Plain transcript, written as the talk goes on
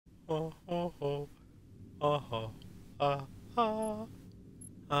oh, oh, oh, oh, oh, oh,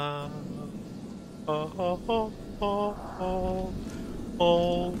 oh, oh, oh,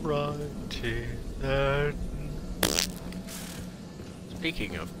 alrighty then.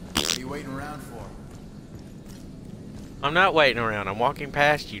 Speaking of, What are you waiting around for? I'm not waiting around. I'm walking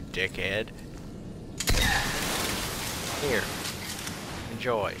past you, dickhead. Here,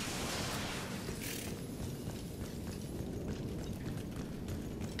 enjoy.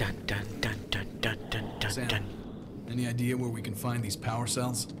 Dun dun dun dun dun dun dun Sam, dun. any idea where we can find these power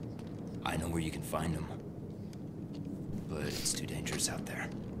cells? I know where you can find them, but it's too dangerous out there.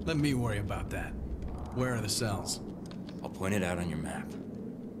 Let me worry about that. Where are the cells? I'll point it out on your map.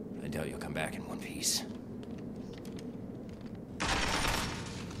 I doubt you'll come back in one piece.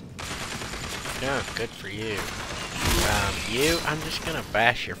 No, good for you. You, I'm just gonna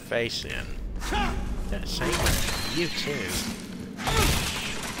bash your face in. That same with you too.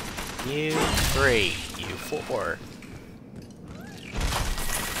 You 3, you 4.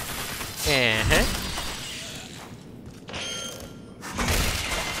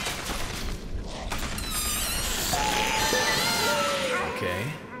 Okay,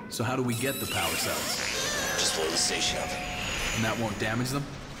 so how do we get the power cells? Just blow the station up. And that won't damage them?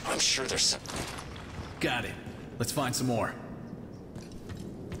 I'm sure there's some... Got it. Let's find some more.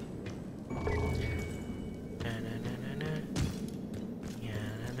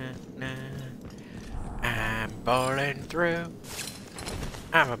 I'm bowling through.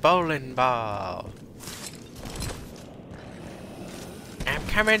 I'm a bowling ball. I'm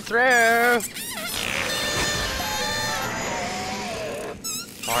coming through.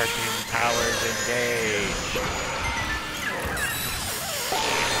 Parking powers engaged.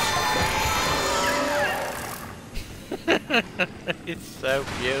 It's so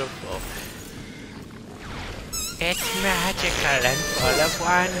beautiful. It's magical and full of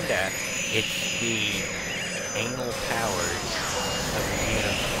wonder. It's the anal powers of a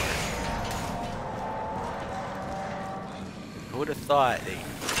unicorn. I would have thought that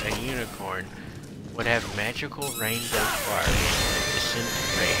a unicorn would have magical rainbow sparks that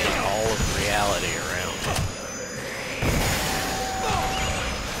disintegrated all of reality around it.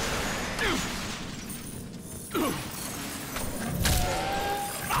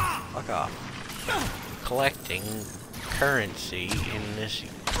 Fuck off. Collecting currency in this.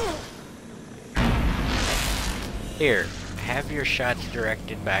 Here, have your shots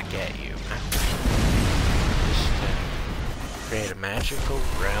directed back at you. Just create a magical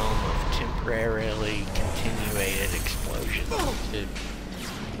realm of temporarily continuated explosions to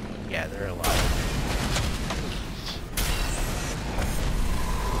gather a lot of.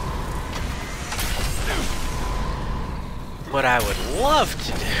 What I would love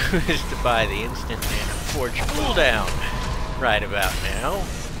to do is to buy the instant mana forge cooldown right about now.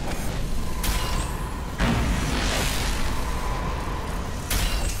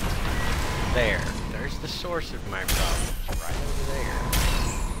 There's the source of my problems, right over there.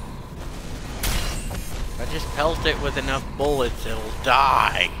 If I just pelt it with enough bullets, it'll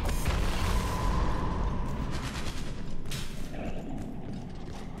die.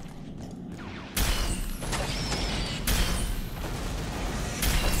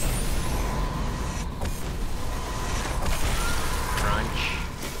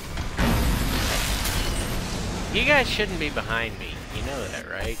 You guys shouldn't be behind me. You know that,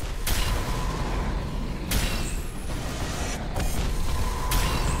 right?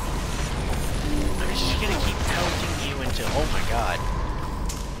 I'm just gonna keep pelting you until... Oh my god.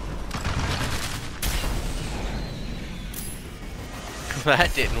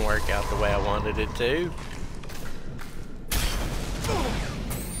 That didn't work out the way I wanted it to.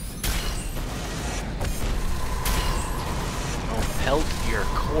 I'll pelt your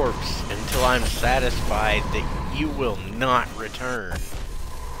corpse until I'm satisfied that you will not return.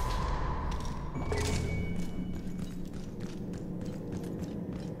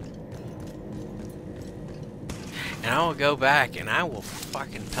 And I will go back and I will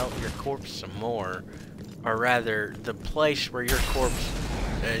fucking pelt your corpse some more. Or rather, the place where your corpse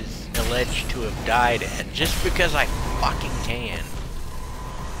is alleged to have died at, just because I fucking can.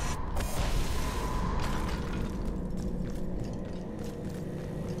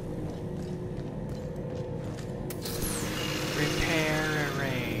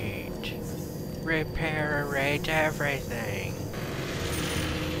 Reparate everything.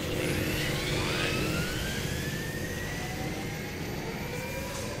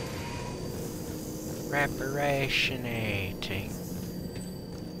 Reparationating.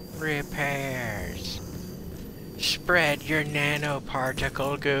 Repairs. Spread your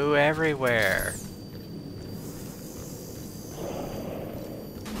nanoparticle goo everywhere.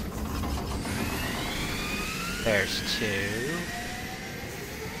 There's 2.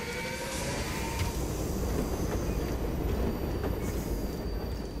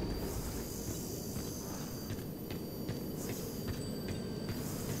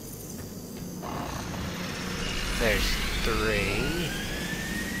 There's 3.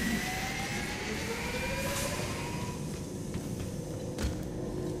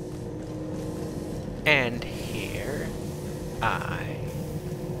 And here I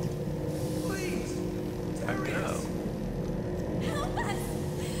go. Help us!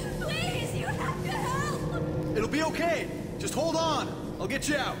 Please, you have to help! It'll be okay. Just hold on. I'll get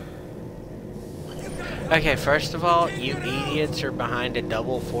you out. Okay, first of all, you idiots are behind a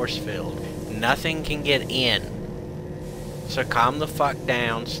double force field. Nothing can get in. So calm the fuck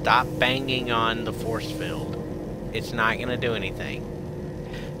down. Stop banging on the force field. It's not gonna do anything.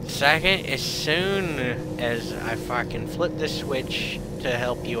 Second, as soon as I fucking flip the switch to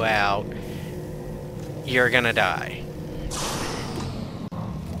help you out, you're gonna die.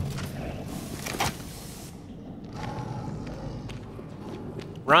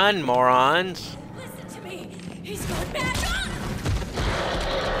 Run, morons! Listen to me! He's going back on!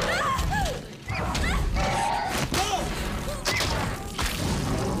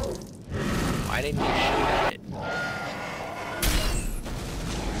 Why didn't you shoot at it?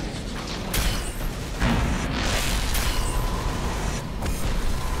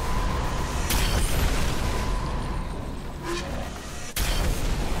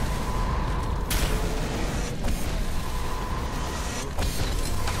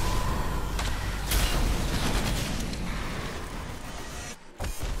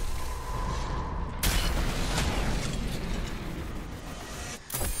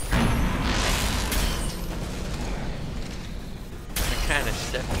 Kind of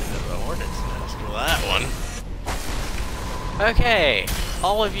stepped into the hornet's nest with that one. Okay,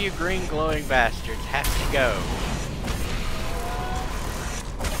 all of you green glowing bastards have to go.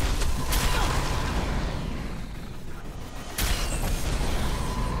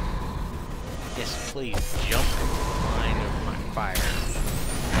 Yes, please jump into the line of my fire.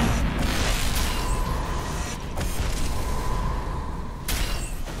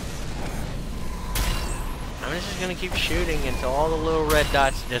 I'm just gonna keep shooting until all the little red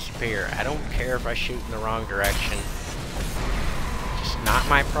dots disappear. I don't care if I shoot in the wrong direction. It's not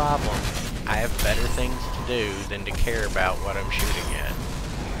my problem. I have better things to do than to care about what I'm shooting at.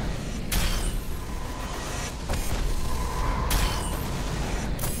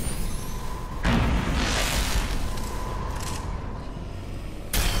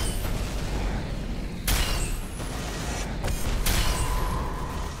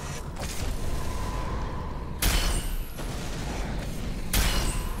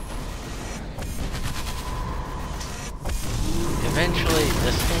 Eventually,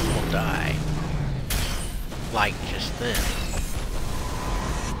 this thing will die. Like just then.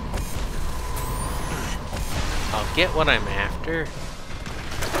 I'll get what I'm after.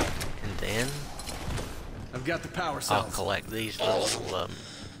 And then I've got the power I'll cells. collect these little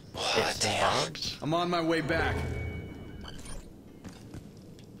bits and bobs. I'm on my way back.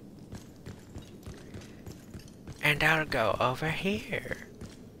 And I'll go over here.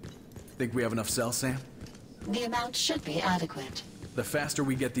 Think we have enough cells, Sam? The amount should be adequate. The faster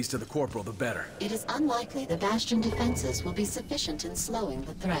we get these to the corporal, the better. It is unlikely the Bastion defenses will be sufficient in slowing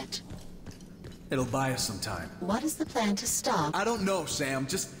the threat. It'll buy us some time. What is the plan to stop? I don't know, Sam.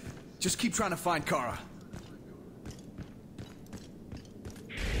 Just keep trying to find Kara.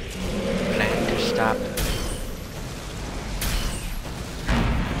 Plan to stop.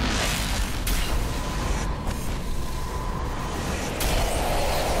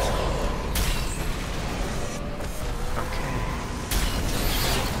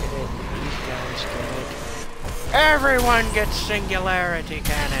 Everyone gets singularity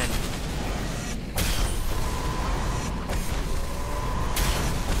cannon.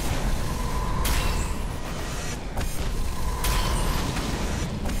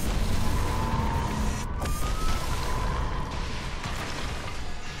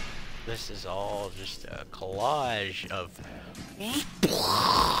 This is all just a collage of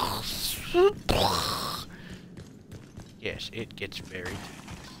yes, it gets very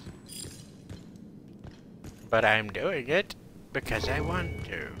tedious. But I'm doing it because I want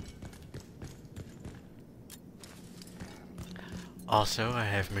to. Also, I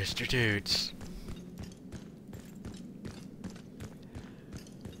have Mr. Toots.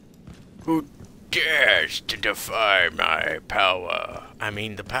 Who dares to defy my power? I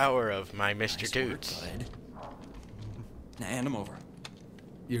mean, the power of my Mr. Nice Toots. work, bud. Now hand him over.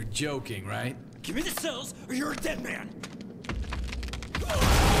 You're joking, right? Give me the cells, or you're a dead man.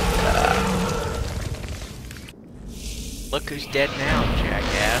 Look who's dead now,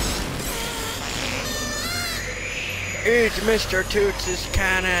 jackass. It's Mr. Toots'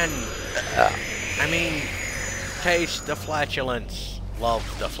 cannon! I mean, taste the flatulence. Love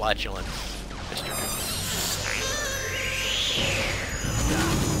the flatulence, Mr. Toots.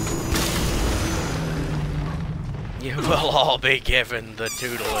 You will all be given the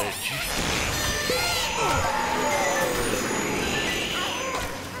tutelage.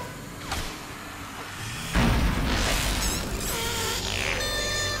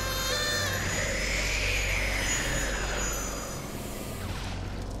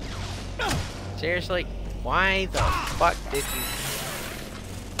 Seriously? Why the fuck did you...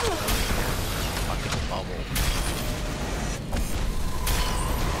 Fucking bubble.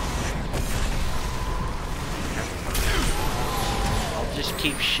 I'll just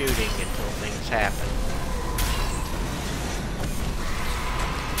keep shooting until things happen.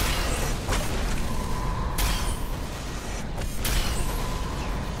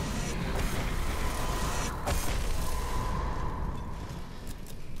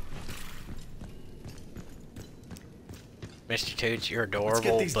 Mr. Toots, you're adorable, Let's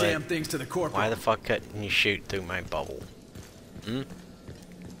get these but damn things to the corporal. why the fuck couldn't you shoot through my bubble? Hmm?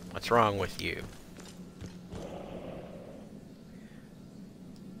 What's wrong with you?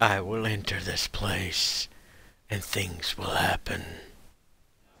 I will enter this place, and things will happen.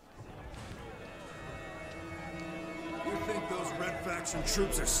 You think those Red Faction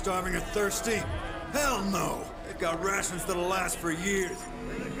troops are starving or thirsty? Hell no! They've got rations that'll last for years.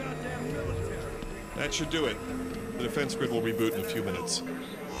 That should do it. The defense grid will reboot in a few minutes.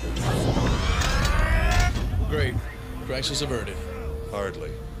 Great. Crisis averted. Hardly.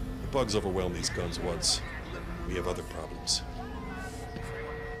 The bugs overwhelmed these guns once. We have other problems.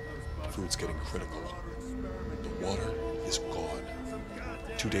 Food's getting critical. The water is gone.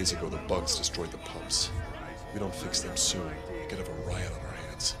 2 days ago, the bugs destroyed the pumps. If we don't fix them soon, we could have a riot on our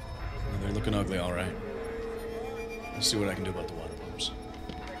hands. Well, they're looking ugly, all right. Let's see what I can do about the water pumps.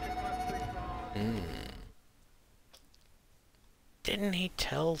 Didn't he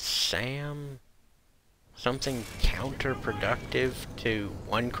tell Sam something counterproductive to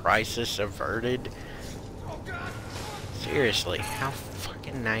one crisis averted? Seriously, how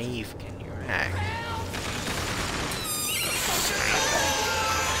fucking naive can you act?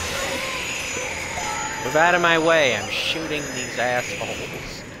 Move out of my way, I'm shooting these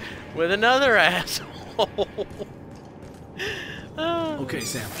assholes with another asshole. Okay,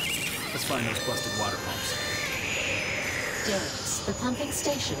 Sam. Let's find those busted water pumps. Darius, the pumping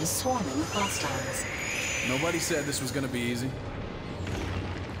station is swarming with hostiles. Nobody said this was gonna be easy.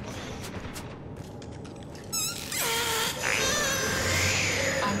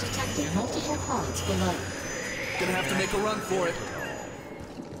 I'm detecting multiple pods below. Gonna have to make a run for it.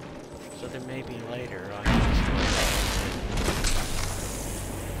 So then maybe later I can just...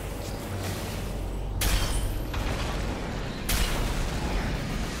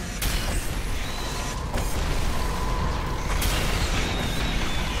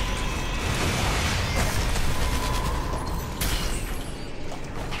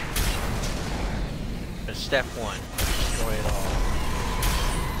 Step one, destroy it all.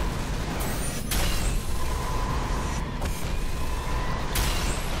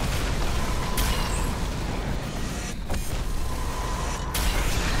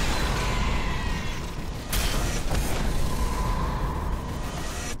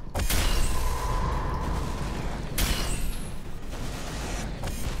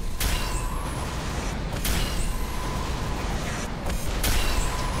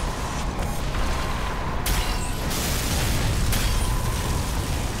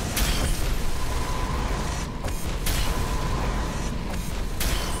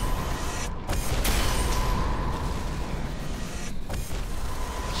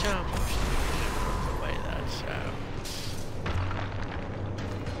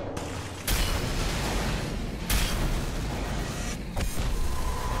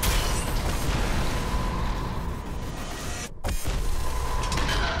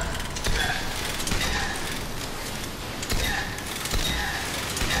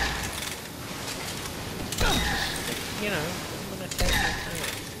 You know, I'm gonna take my time.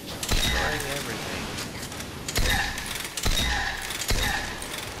 Destroying everything.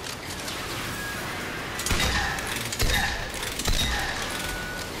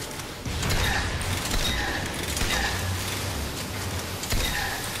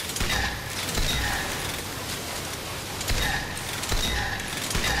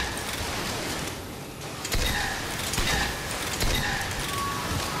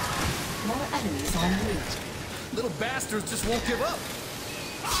 More enemies en route. Little bastards just won't give up.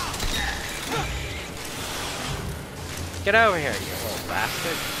 Get over here, you little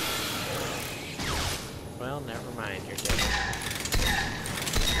bastard. Well, never mind, you're dead.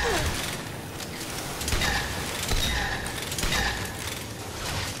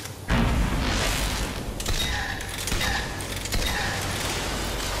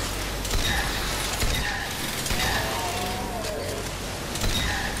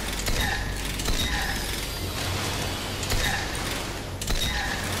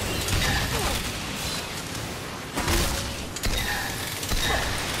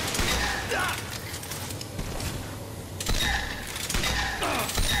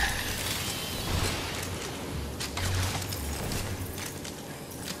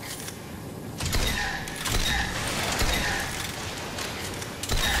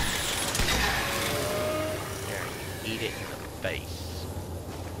 Eat it in the face.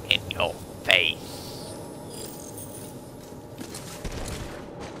 In your face.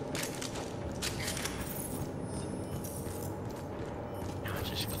 Now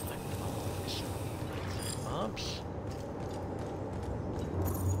just collect all this mobs.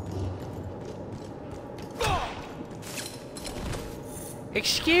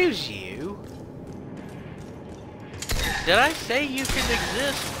 Excuse you? Did I say you could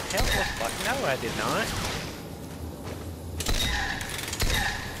exist? Hell the fuck no, I did not.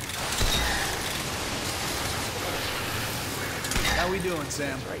 How we doing,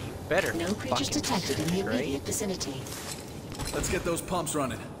 Sam? Right, you better No creatures fucking detected in the sit straight. immediate vicinity. Let's get those pumps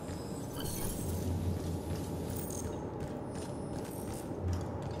running.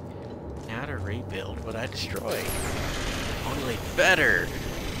 Now to rebuild what I destroyed. Only better.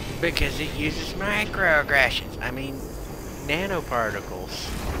 Because it uses microaggressions. I mean, nanoparticles.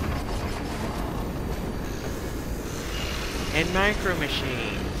 And micro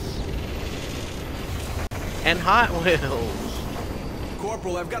machines. And Hot Wheels.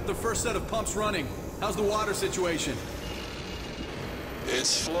 Corporal, I've got the first set of pumps running. How's the water situation?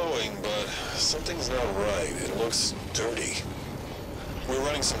 It's flowing, but something's not right. It looks dirty. We're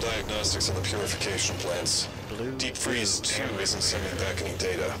running some diagnostics on the purification plants. Deep Freeze 2 isn't sending back any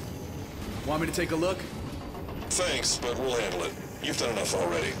data. Want me to take a look? Thanks, but we'll handle it. You've done enough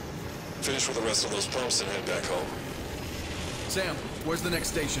already. Finish with the rest of those pumps and head back home. Sam, where's the next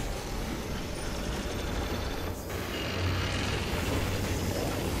station?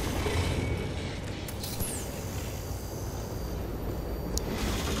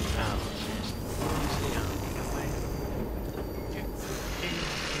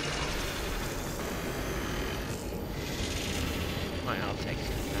 I'll take it.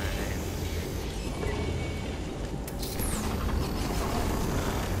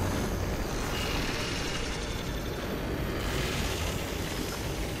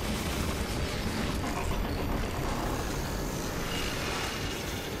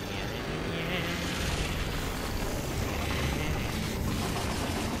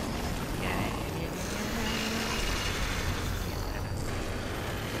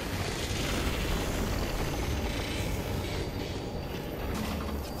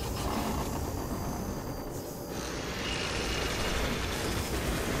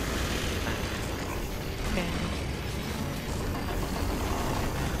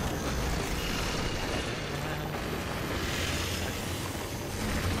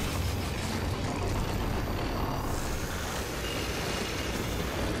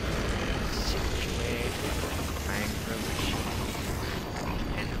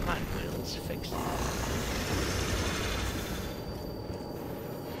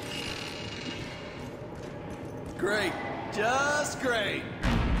 Great. Just great.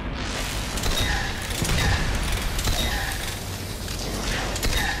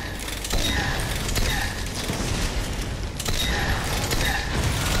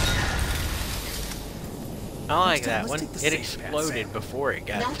 I like that Let's one. take the It safe exploded path, before it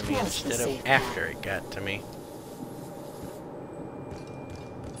got That to me was the instead of safe path. after it got to me.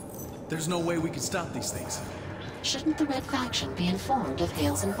 There's no way we can stop these things. Shouldn't the Red Faction be informed of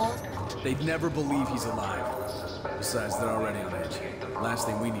Hale's involvement? They'd never believe he's alive. Besides, they're already on edge. Last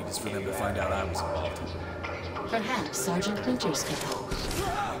thing we need is for them to find out I was involved. Perhaps Sergeant Winters can help.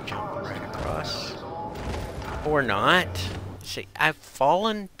 Jump right across. Or not. See, I've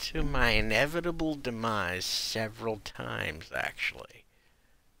fallen to my inevitable demise several times, actually.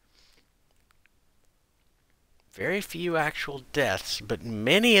 Very few actual deaths, but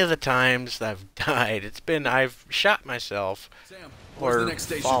many of the times I've died, it's been I've shot myself Sam, where's the or next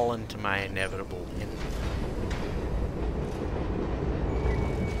station? fallen to my inevitable end.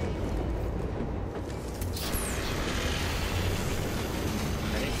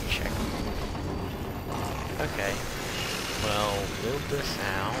 I didn't check. Okay. Well, build this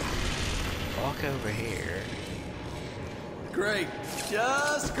out. Walk over here. Great.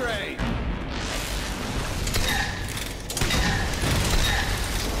 Just great.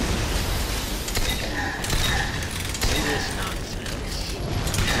 See this nonsense.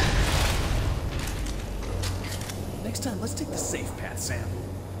 Next time, let's take the safe path, Sam.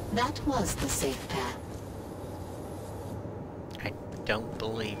 That was the safe path. I don't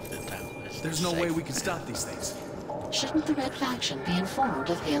believe that was. There's no way we can stop these things. Shouldn't the Red Faction be informed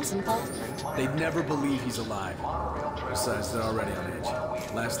of Hale's involvement? They'd never believe he's alive. Besides, they're already on edge.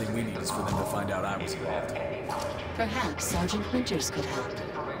 Last thing we need is for them to find out I was involved. Perhaps Sergeant Winters could help.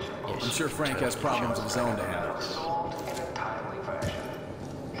 Yes, I'm sure Frank has problems of his own to handle.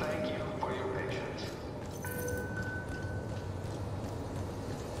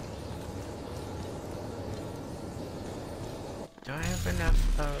 Do I have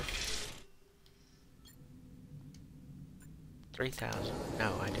enough of 3,000?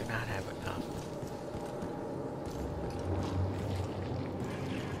 No, I do not have enough.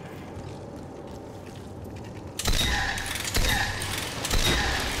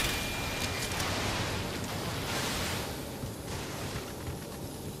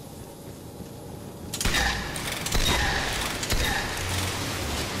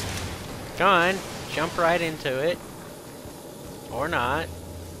 Come on, jump right into it. Or not.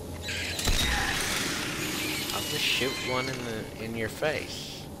 I'll just shoot one in your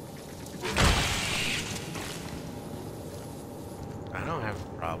face. I don't have a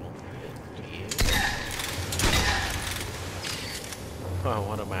problem with it. Do you? Oh,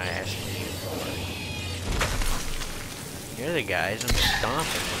 what am I asking you for? You're the guys I'm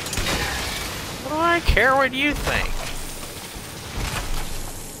stomping. What do I care what you think?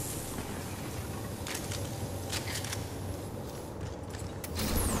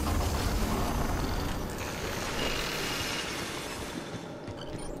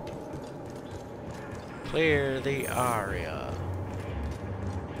 Clear the area.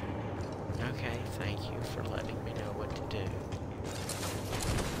 Okay, thank you for letting me know what to do.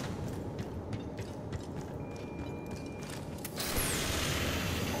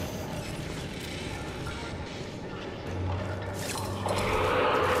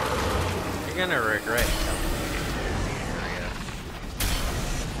 You're gonna regret telling me to clear the area.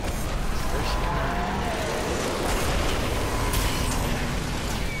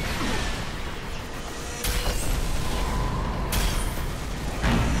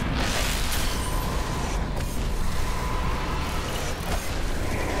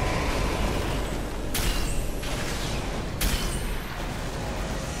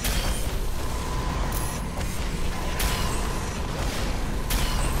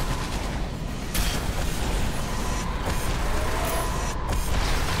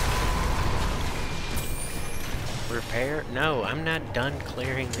 Repair? No, I'm not done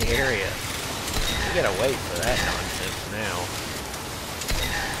clearing the area. You gotta wait for that nonsense now.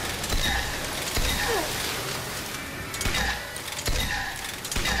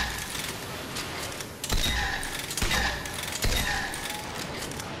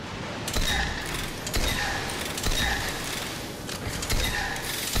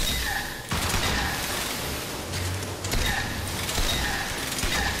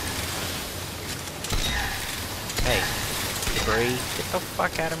 Get the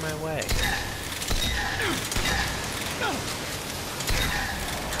fuck out of my way.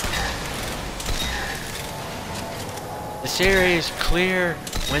 This area is clear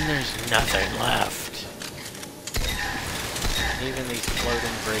when there's nothing left. Even these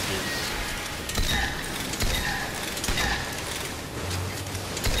floating bridges.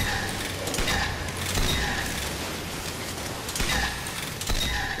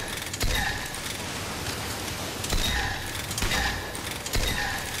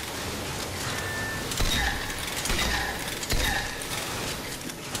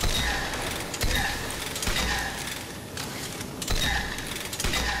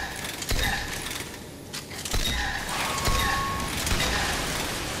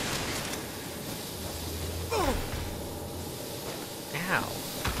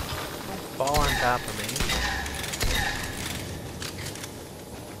 Fall on top of me.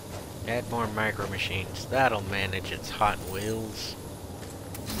 Add more micro machines. That'll manage its Hot Wheels.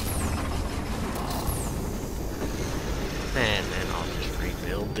 And then I'll just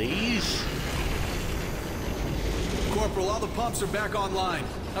rebuild these. Corporal, all the pumps are back online.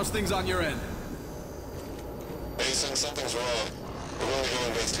 How's things on your end? Mason, something's wrong. We're going to go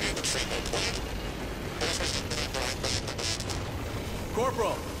investigate the treatment plant.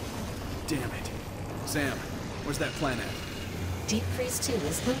 Corporal! Damn it. Sam, where's that plant at? Deep Freeze 2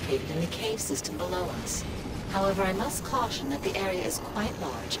 is located in the cave system below us. However, I must caution that the area is quite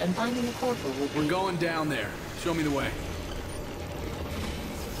large, and finding the corporal will be... We're going down there. Show me the way.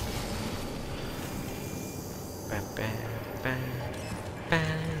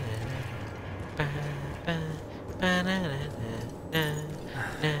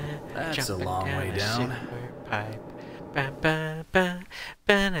 That's a long way down. Pipe. Ba ba ba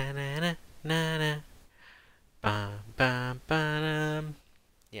ba na na na na na. Ba ba ba.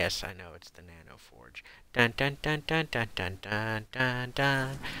 Yes, I know it's the Nano Forge. Dun dun dun dun dun dun dun dun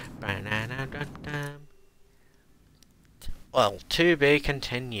dun. Banana dun dun. Well, to be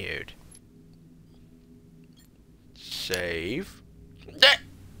continued. Save.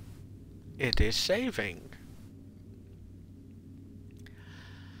 It is saving.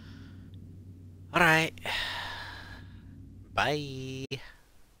 Alright. Bye.